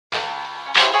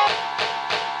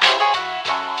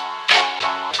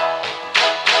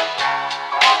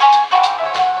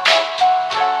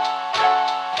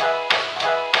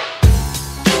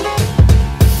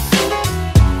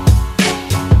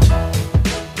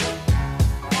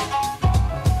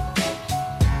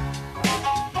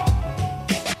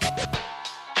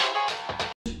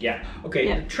Yeah.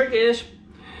 Okay. The trick is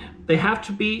they have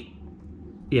to be.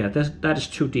 Yeah, that is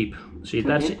too deep. See,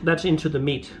 that's into the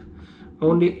meat.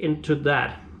 Only into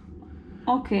that.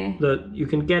 Okay. You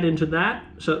can get into that,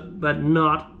 so but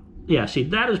not. Yeah. See,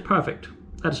 that is perfect.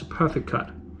 That is a perfect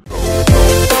cut.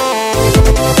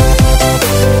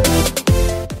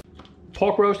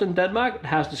 Pork roast in Denmark, it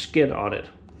has the skin on it.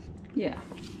 Yeah.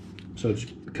 So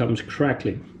it becomes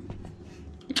crackly.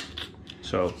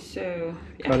 So yeah.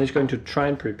 Connie's going to try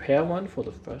and prepare one for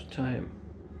the first time.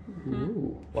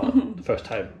 Ooh, well, the first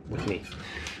time with me.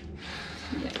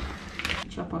 Yeah.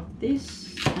 Chop off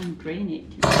this and drain it.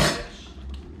 Yes.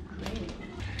 Drain it.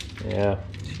 Yeah,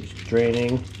 she's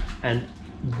draining. And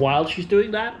while she's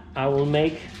doing that, I will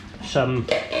make some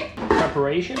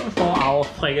preparation for our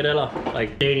frikadeller,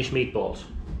 like Danish meatballs.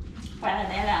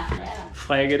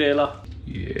 Frikadeller.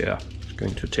 Yeah, it's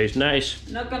going to taste nice.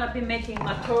 Not gonna be making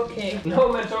matoke. No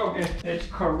matoke. It's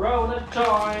Corona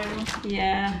time.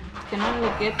 Yeah, can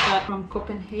only get that from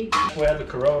Copenhagen. That's where the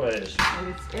Corona is. Well,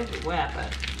 it's everywhere,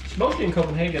 but It's mostly in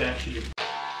Copenhagen, actually.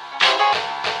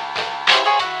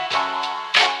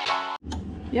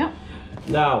 yeah.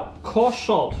 Now, coarse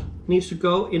salt needs to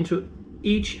go into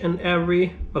each and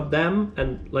every of them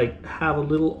and like have a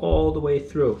little all the way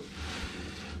through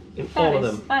in all of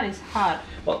them. That is hard.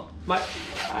 Well,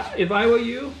 if I were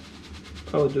you,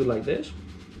 I would do like this.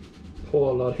 Pour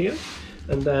a lot here,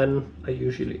 and then I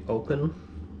usually open.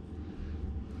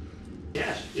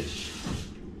 Yes, it's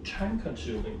time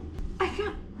consuming. I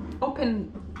can't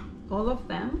open all of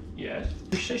them. Yes.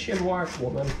 Precision work,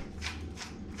 woman.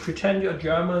 Pretend you're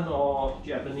German or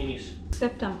Japanese.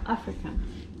 Except I'm African.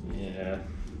 Yeah.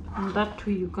 And that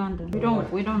to Uganda. We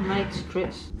don't like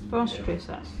stress. Don't stress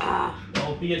us.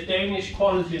 There'll be a Danish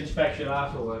quality inspection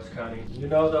afterwards, Connie. You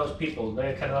know those people,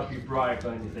 they cannot be bribed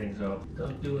or anything, so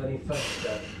don't do any funny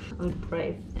stuff. I'll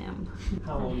bribe them.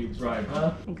 How will you bribe,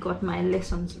 huh? I got my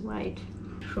lessons right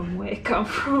from where I come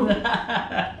from. No.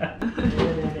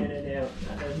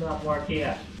 That does not work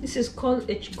here. This is called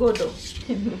Echgodo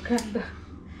in Uganda.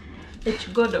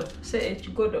 Echgodo. Say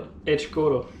Echgodo.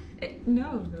 Echgodo.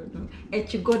 No.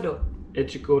 Echgodo.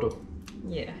 Echgodo.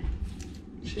 Yeah.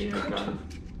 See, I got it.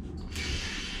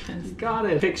 You got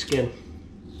it. Pig skin.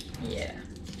 Yeah.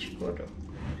 Echgodo.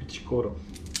 Echgodo.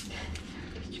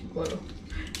 Echgodo.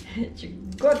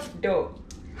 Echgodo.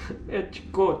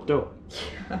 Echgodo.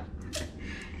 Yeah.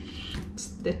 It's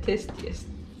the tastiest.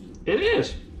 It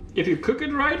is. If you cook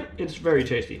it right, it's very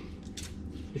tasty.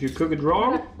 If you cook it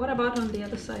wrong... What about on the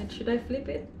other side? Should I flip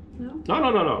it? No?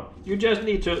 No. You just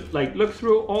need to like look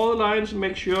through all the lines and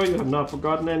make sure you have not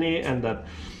forgotten any and that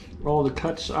all the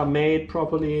cuts are made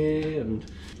properly and...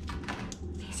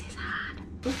 This is hard.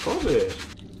 Of course it is.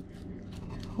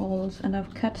 Holes, and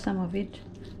I've cut some of it.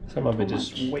 Some of it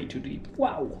is way too deep.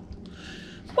 Wow!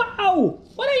 Wow!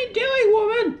 What are you doing,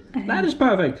 woman? That is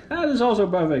perfect. That is also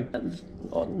perfect. That is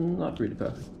not really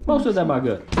perfect. Most of them are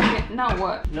good. Okay, now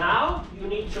what? Now you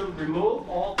need to remove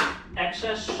all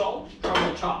excess salt from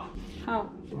the top. How?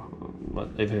 But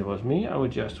if it was me, I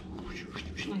would just...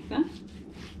 Like that?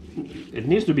 It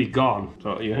needs to be gone.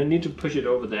 So you need to push it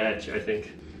over the edge, I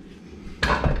think.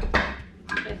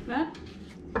 Like that?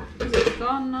 Is it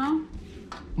gone now?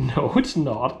 No, it's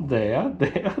not. There.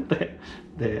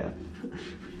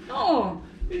 No!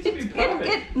 It needs to be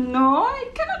perfect. No,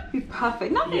 it cannot be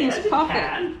perfect. Nothing Yes, is it perfect.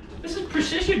 can. This is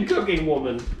precision cooking,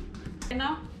 woman. Okay,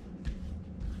 now?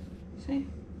 See?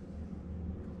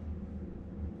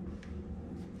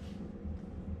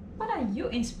 What are you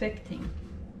inspecting?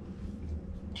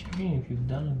 Checking if you've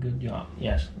done a good job.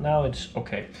 Yes, now it's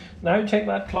okay. Now you take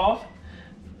that cloth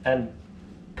and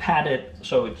pat it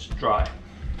so it's dry.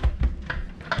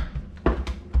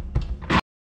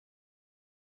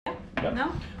 Yep.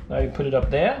 No? Now you put it up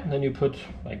there, and then you put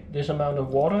like this amount of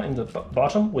water in the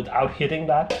bottom without hitting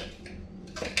that.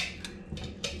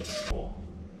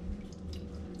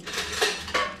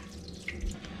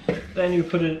 Then you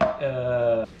put it,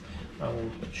 I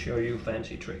will show you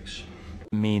fancy tricks.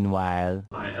 Meanwhile,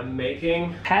 I am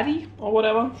making patty or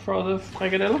whatever for the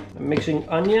frikadelle. I'm mixing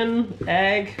onion,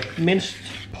 egg, minced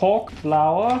pork,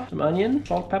 flour, some onion,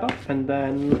 salt, pepper, and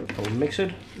then I'll mix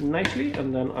it nicely,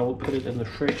 and then I will put it in the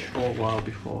fridge for a while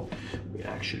before we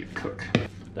actually cook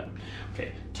them.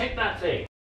 Okay, take that thing.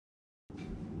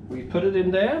 We put it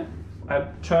in there. I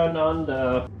turn on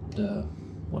the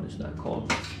what is that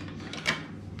called?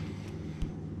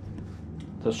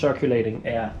 The circulating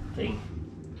air thing.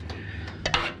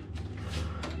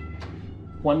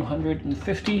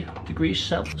 150 degrees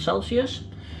Celsius,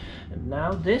 and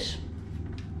now this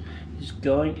is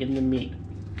going in the meat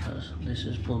because this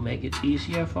will make it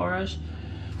easier for us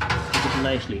to cook it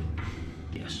nicely.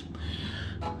 Yes.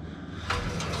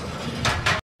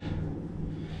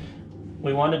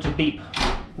 We want it to beep.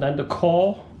 Then the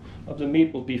core of the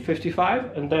meat will be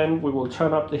 55, and then we will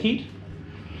turn up the heat.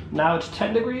 Now it's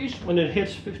 10 degrees. When it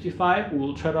hits 55, we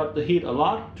will turn up the heat a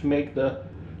lot to make the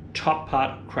top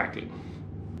part crackling.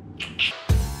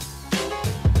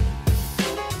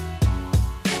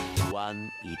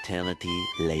 One eternity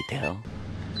later.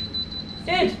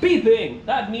 It's beeping!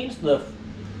 That means the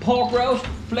pork roast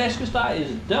flæskesteg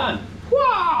is done.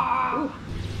 Wow!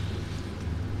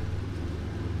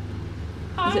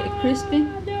 Is it crispy?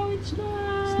 No, it's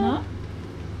not. It's not?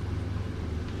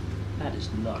 That is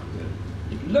not good.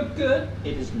 It looked good,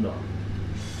 it is not.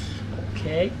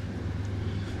 Okay.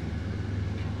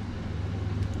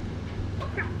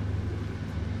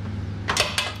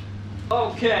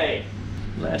 Okay.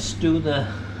 Let's do the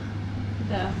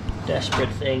desperate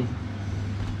thing.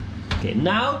 Okay,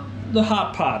 now the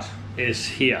hard part is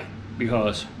here,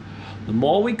 because the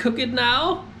more we cook it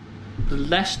now, the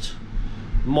less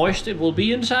moist it will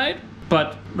be inside.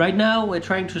 But right now we're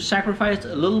trying to sacrifice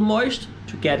a little moist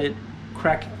to get it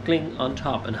crackling on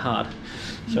top and hard.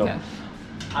 So Okay.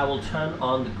 I will turn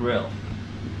on the grill.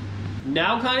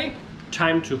 Now, Connie,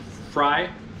 time to fry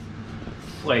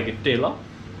frikadeller,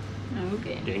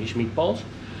 Okay. Danish meatballs,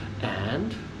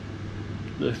 and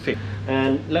the fish.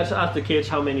 And let's ask the kids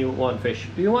how many you want fish.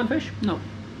 Do you want fish? No.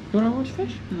 You don't want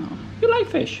fish? No. You like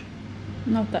fish?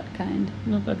 Not that kind.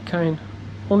 Not that kind.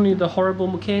 Only the horrible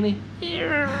McKinney. This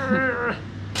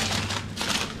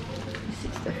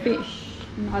is the fish.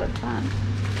 Not a fan.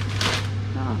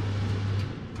 No.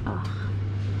 Oh.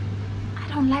 I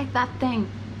don't like that thing.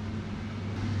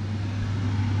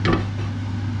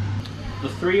 The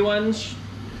three ones,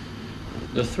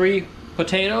 the three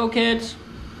potato kids,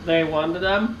 they wanted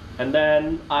them, and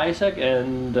then Isaac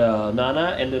and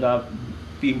Nana ended up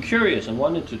being curious and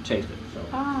wanted to taste it. So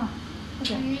Ah.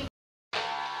 Okay.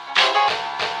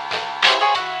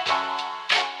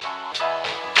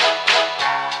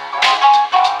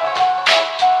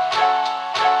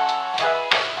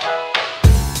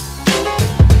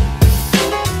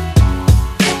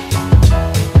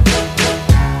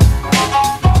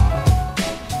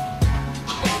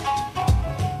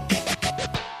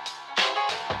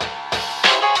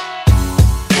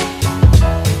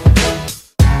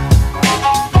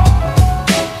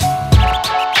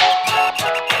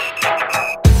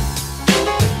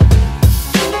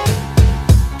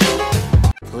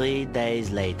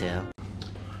 Later.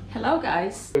 Hello,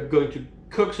 guys. we're going to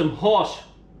cook some horse.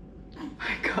 Oh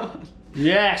my god.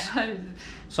 Yes,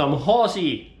 some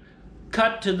horsey.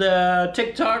 Cut to the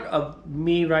TikTok of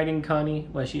me riding Connie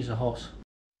while she's a horse.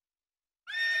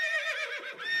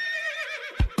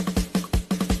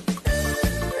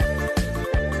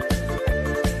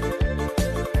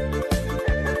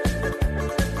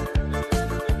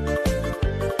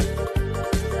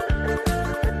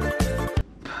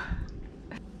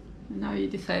 Now you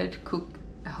decided to cook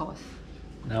a horse.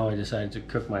 Now I decided to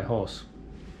cook my horse.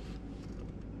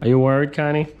 Are you worried,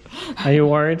 Connie? Are you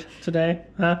worried today?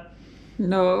 Huh?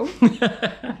 No.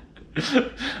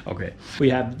 Okay. We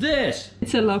have this.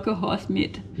 It's a local horse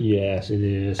meat. Yes, it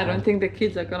is. I don't think the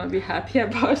kids are gonna be happy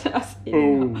about us Oh,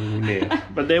 eating. no.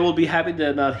 But they will be happy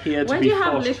they're not here to Why be do you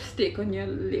have forced. lipstick on your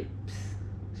lips?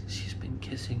 She's been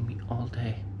kissing me all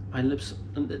day. My lips,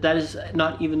 that is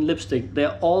not even lipstick.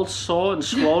 They're all sore and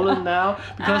swollen now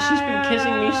because she's been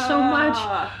kissing me so much.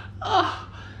 Oh,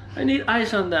 I need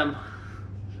ice on them.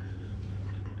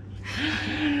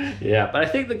 Yeah, but I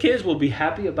think the kids will be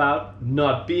happy about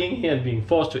not being here and being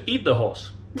forced to eat the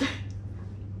horse.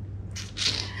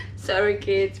 Sorry,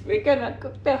 kids, we're gonna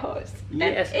cook the horse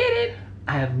Yes. and eat it.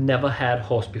 I have never had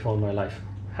horse before in my life.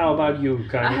 How about you,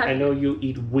 Connie? I know you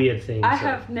eat weird things. I so-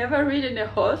 have never ridden a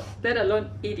horse, let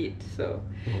alone eat it. So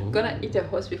I'm gonna eat a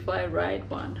horse before I ride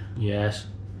one. Yes.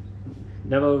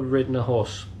 Never ridden a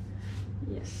horse.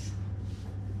 Yes.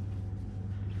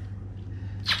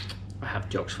 I have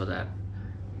jokes for that.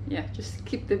 Yeah, just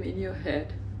keep them in your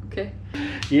head, okay?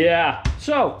 Yeah.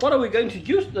 So, what are we going to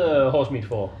use the horse meat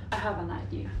for? I have an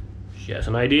idea. She has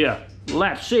an idea.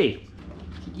 Let's see.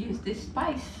 Could use this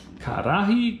spice.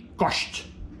 Karahi gosht.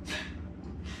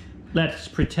 Let's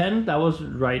pretend that was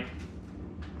right.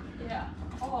 Yeah,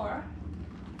 or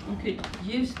you could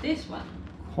use this one.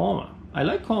 Korma. I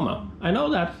like korma. I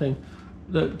know that thing.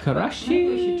 The karashi. Maybe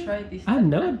we should try this. I've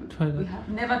never tried We that. have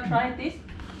never tried this.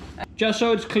 Just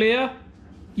so it's clear,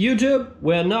 YouTube,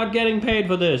 we're not getting paid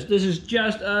for this. This is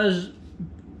just us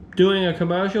doing a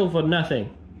commercial for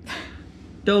nothing.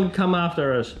 Don't come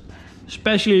after us.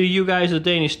 Especially you guys at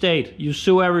Danish State. You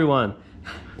sue everyone.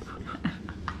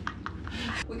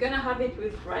 We're gonna have it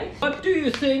with rice. What do you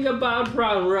think about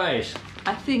brown rice?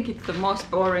 I think it's the most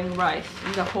boring rice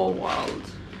in the whole world.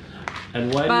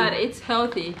 And why? But it's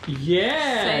healthy.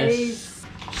 Yes.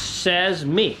 Says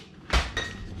me.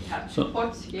 We have two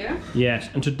pots here. Yes.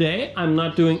 And today I'm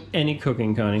not doing any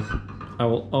cooking, Connie. I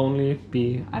will only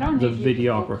be I don't the need you to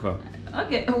videographer.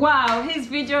 Okay. Wow, his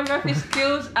videography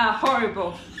skills are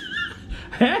horrible.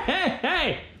 Hey, hey,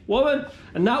 hey, woman!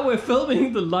 And now we're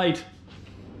filming the light.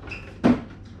 I'm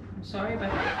sorry,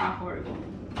 but they are horrible.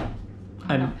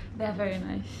 And No, they're very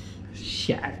nice.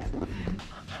 shut up.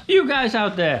 You guys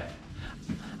out there,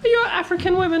 are you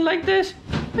African women like this?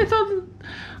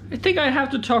 I think I have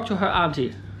to talk to her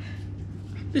auntie.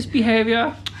 This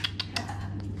behavior.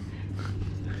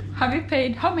 Have you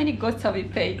paid? How many goats have you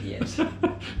paid yet?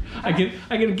 I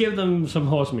can give them some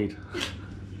horse meat.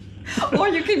 Or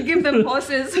you can give them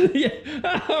horses.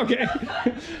 Yeah, okay.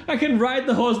 I can ride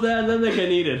the horse there and then they can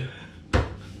eat it.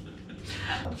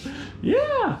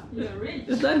 Yeah. You're rich.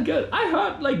 Is that good? I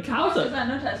heard like cows Horses are, are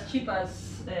not as cheap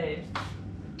as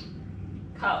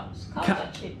cows. Cows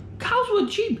are cheap. cows were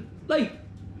cheap. Like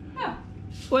Yeah.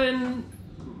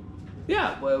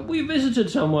 when we visited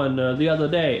someone the other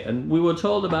day and we were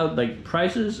told about like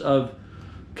prices of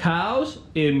cows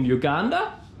in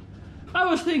Uganda. I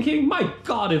was thinking, my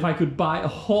God, if I could buy a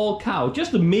whole cow,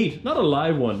 just the meat, not a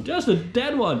live one, just a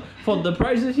dead one, for the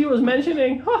prices he was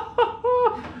mentioning.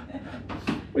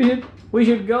 we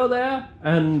should go there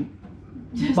and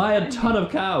buy a ton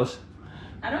of cows.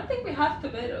 I don't think we have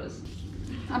tomatoes.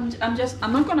 I'm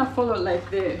not gonna follow like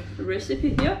the recipe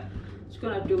here. I'm just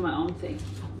gonna do my own thing.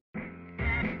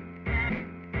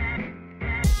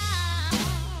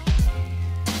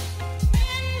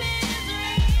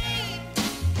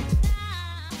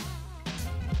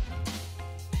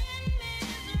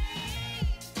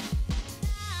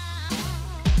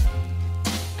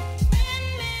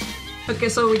 Okay,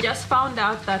 so we just found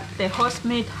out that the horse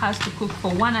meat has to cook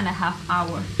for 1.5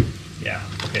 hours. Yeah,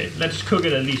 okay, let's cook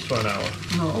it at least for an hour.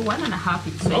 No, 1.5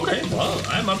 it says. Okay, well,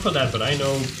 I'm up for that, but I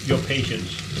know your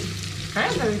patience. I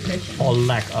am very patient. Or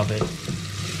lack of it.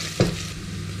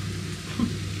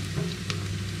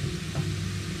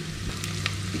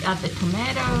 We add the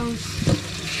tomatoes,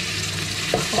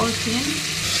 horse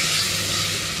in.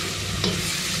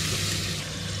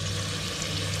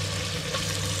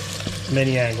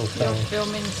 Many angles You're down.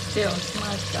 filming still,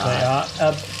 my They God.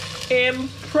 are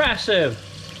impressive.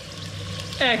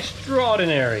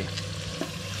 Extraordinary.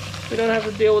 We don't have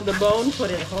to deal with the bones.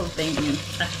 Put the whole thing in.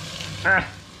 Ah.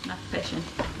 Not patient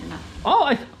enough.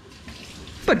 Oh,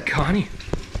 but Connie,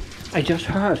 I just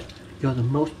heard you're the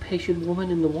most patient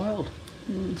woman in the world.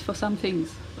 For some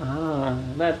things. Ah,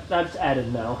 that's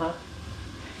added now, huh?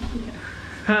 Yeah.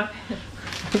 Huh?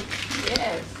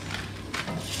 Yes.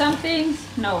 Some things,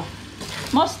 no.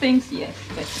 Most things, yes.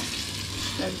 Patient.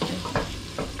 Very patient.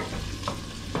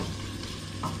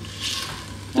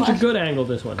 It's a good angle,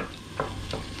 this one.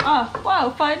 Oh, wow,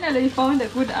 finally found a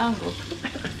good angle.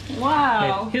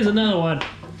 Wow. Hey, here's another one.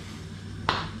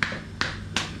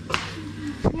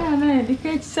 Yeah, man, det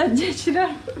kan inte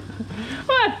säga.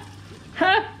 What?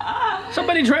 Huh?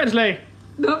 Somebody translate.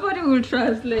 Nobody will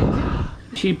translate.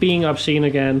 She being obscene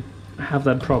again. I have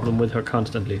that problem with her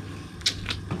constantly.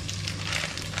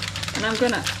 And I'm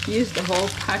gonna use the whole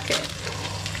packet.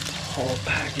 Whole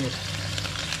packet.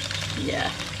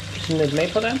 Yeah. Isn't it made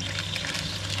for that?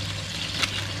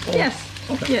 Oh, Yes.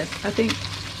 okay. Yes, I think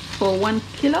for 1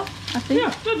 kilo, I think. Yeah,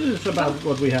 that is about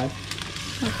what we have.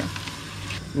 Okay.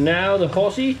 Now the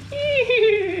horsey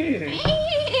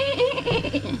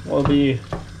will be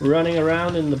running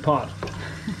around in the pot.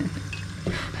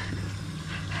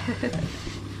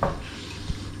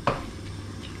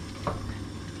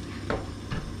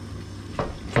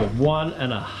 For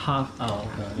 1.5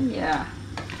 hours. Yeah.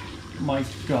 My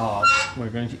God, we're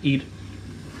going to eat,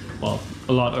 well,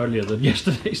 a lot earlier than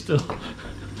yesterday still.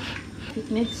 It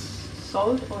needs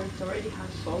salt or it already has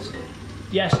salt?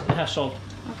 Yes, it has salt.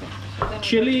 Okay. So then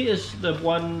Chili is the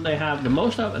one they have the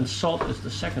most of, and salt is the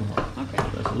second one. Okay.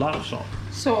 There's a lot of salt.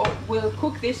 So we'll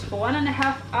cook this for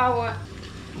 1.5 hours.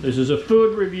 This is a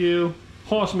food review.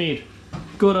 Horse meat,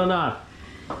 good or not?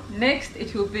 Next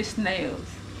it will be snails.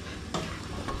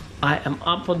 I am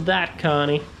up for that,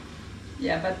 Connie.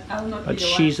 Yeah, but I'll not be But the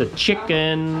one. she's a I'll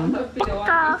chicken. not be the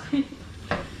one eating.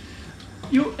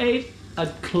 You ate a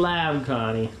clam,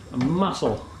 Connie. A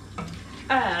mussel.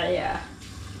 Ah, yeah.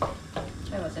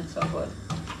 That wasn't so good.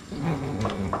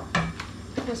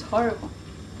 It was horrible.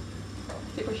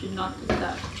 People should not eat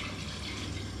that.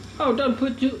 Oh, don't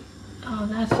put you. Oh,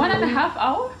 that's 1.5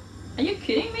 hours? Are you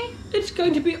kidding me? It's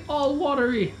going to be all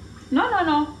watery. No, no,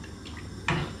 no.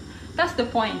 That's the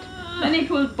point. Then it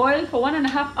will boil for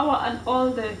 1.5 hours and all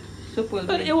the soup will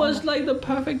But be. it was like the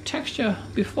perfect texture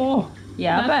before.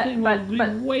 Yeah, That thing will be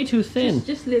but way too thin.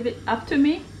 just leave it up to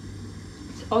me.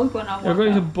 It's all gonna work You're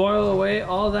going to out. boil away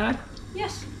all that?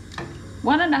 Yes.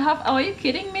 1.5 hours. Are you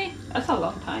kidding me? That's a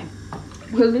long time.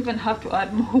 We'll even have to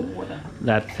add more water.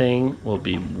 That thing will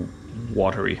be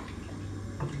watery.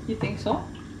 You think so?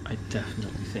 I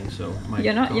definitely think so.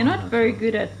 You're not very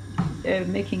good at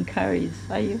making curries,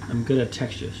 are you? I'm good at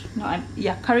textures. No,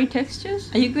 yeah, curry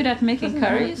textures. Are you good at making It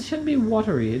curries? shouldn't be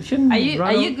watery. It shouldn't. Are you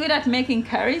run good at making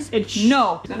curries?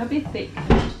 No. It's gonna be thick.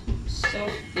 So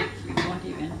thick you won't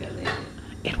even believe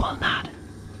it. It will not.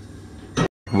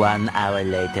 1 hour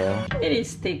later. It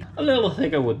is thick. A little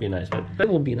thicker would be nice, but it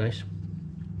will be nice.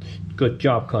 Good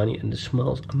job, Connie, and it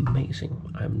smells amazing.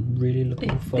 I'm really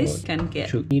looking forward This can get.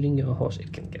 to eating your horse.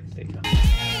 It can get thicker.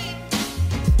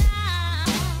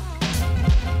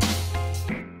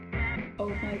 Oh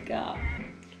my god.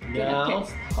 Now, Gonna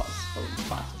taste horse food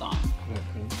fast on. we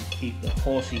can eat the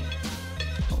horsey.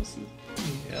 Horsey.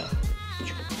 Yeah.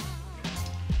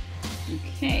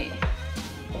 Okay.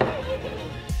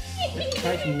 Let's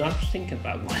try to not think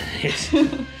about what it is.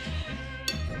 If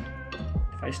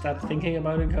I start thinking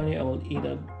about it, Connie, I will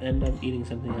end up eating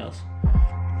something else.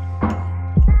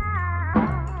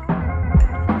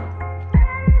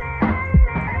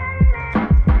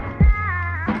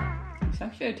 It's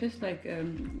actually it tastes like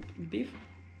beef.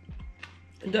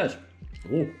 It does.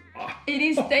 Oh. It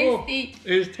is tasty.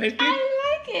 It is tasty.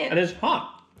 I like it. And it's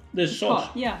hot. This sauce.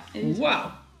 Hot, yeah. It is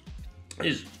Wow.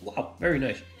 Wow. Very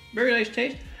nice. Very nice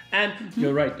taste. And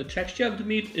you're right. The texture of the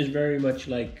meat is very much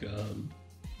like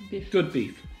beef. good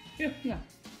beef. Yeah. Yeah.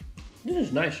 This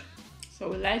is nice. So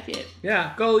we like it.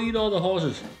 Yeah. Go eat all the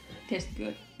horses. Tastes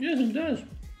good. Yes, it does.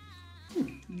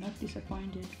 I'm not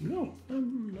disappointed. No,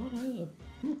 I'm not either.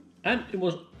 And it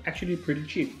was actually pretty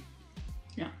cheap.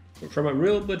 Yeah. From a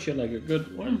real butcher, like a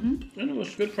good one. And it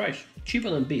was a good price. Cheaper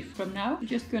than beef. From now, we're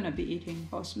just gonna be eating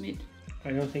horse meat.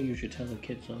 I don't think you should tell the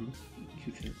kids on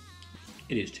YouTube.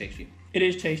 It is tasty. It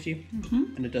is tasty.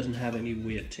 And it doesn't have any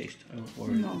weird taste. I was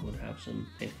worried it would have some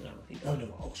taste, but I would think, oh no,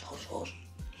 horse.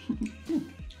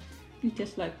 It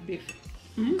tastes like beef.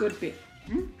 Good beef.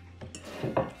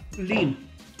 Lean.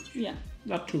 Yeah.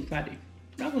 Not too fatty.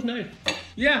 That was nice.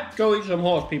 Yeah, go eat some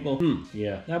horse, people.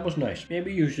 Yeah, that was nice.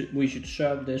 Maybe we should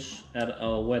serve this at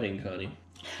our wedding, Connie.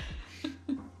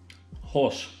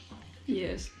 Horse.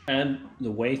 Yes. And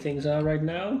the way things are right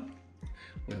now,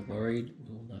 we're worried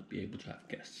we will not be able to have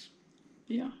guests.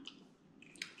 Yeah.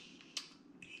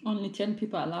 Only 10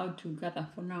 people are allowed to gather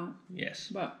for now. Yes.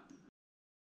 But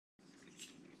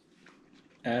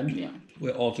And yeah.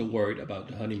 we're also worried about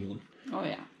the honeymoon. Oh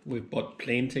yeah. We bought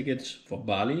plane tickets for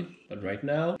Bali, but right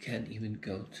now we can't even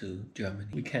go to Germany.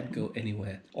 We can't go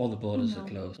anywhere. All the borders are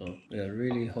closed. So we are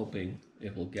really hoping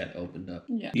it will get opened up.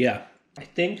 Yeah. Yeah. I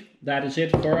think that is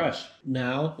it for us.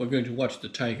 Now we're going to watch the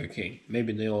Tiger King.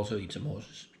 Maybe they also eat some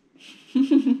horses.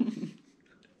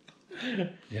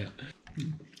 Yeah.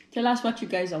 Tell us what you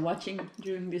guys are watching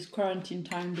during this quarantine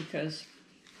time because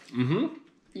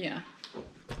yeah.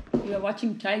 We are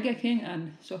watching Tiger King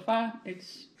and so far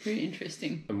it's pretty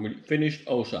interesting. And we finished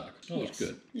Ozark. That was Yes.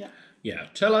 good. Yeah. Yeah.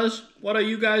 Tell us, what are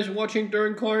you guys watching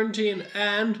during quarantine?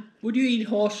 And would you eat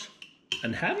horse?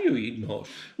 And have you eaten horse?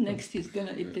 Next he's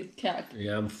gonna eat the cat.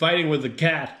 Yeah, I'm fighting with the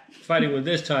cat. Fighting with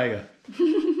this tiger.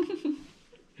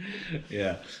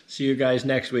 Yeah. See you guys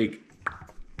next week.